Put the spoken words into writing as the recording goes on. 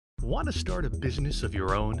Want to start a business of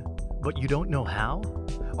your own, but you don't know how?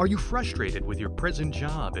 Are you frustrated with your present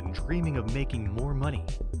job and dreaming of making more money?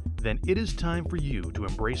 Then it is time for you to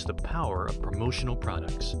embrace the power of promotional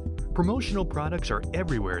products. Promotional products are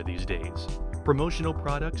everywhere these days. Promotional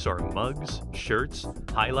products are mugs, shirts,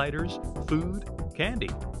 highlighters, food, candy.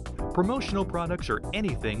 Promotional products are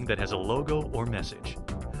anything that has a logo or message.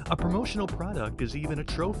 A promotional product is even a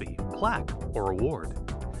trophy, plaque, or award.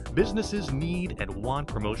 Businesses need and want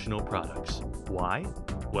promotional products. Why?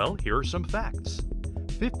 Well, here are some facts.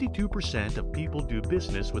 52% of people do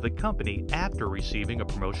business with a company after receiving a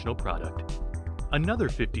promotional product. Another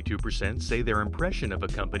 52% say their impression of a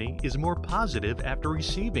company is more positive after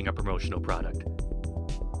receiving a promotional product.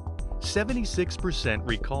 76%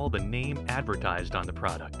 recall the name advertised on the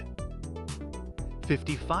product.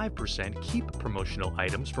 55% keep promotional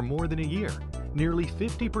items for more than a year. Nearly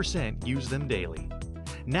 50% use them daily.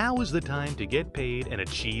 Now is the time to get paid and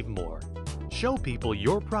achieve more. Show people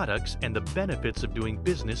your products and the benefits of doing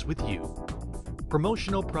business with you.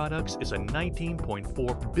 Promotional products is a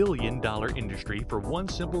 $19.4 billion industry for one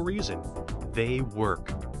simple reason: they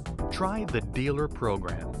work. Try the dealer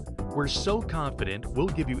program. We're so confident we'll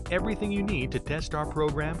give you everything you need to test our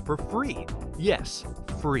program for free. Yes,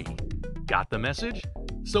 free. Got the message?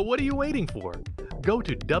 So what are you waiting for? Go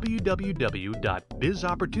to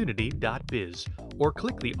www.bizopportunity.biz or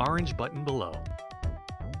click the orange button below.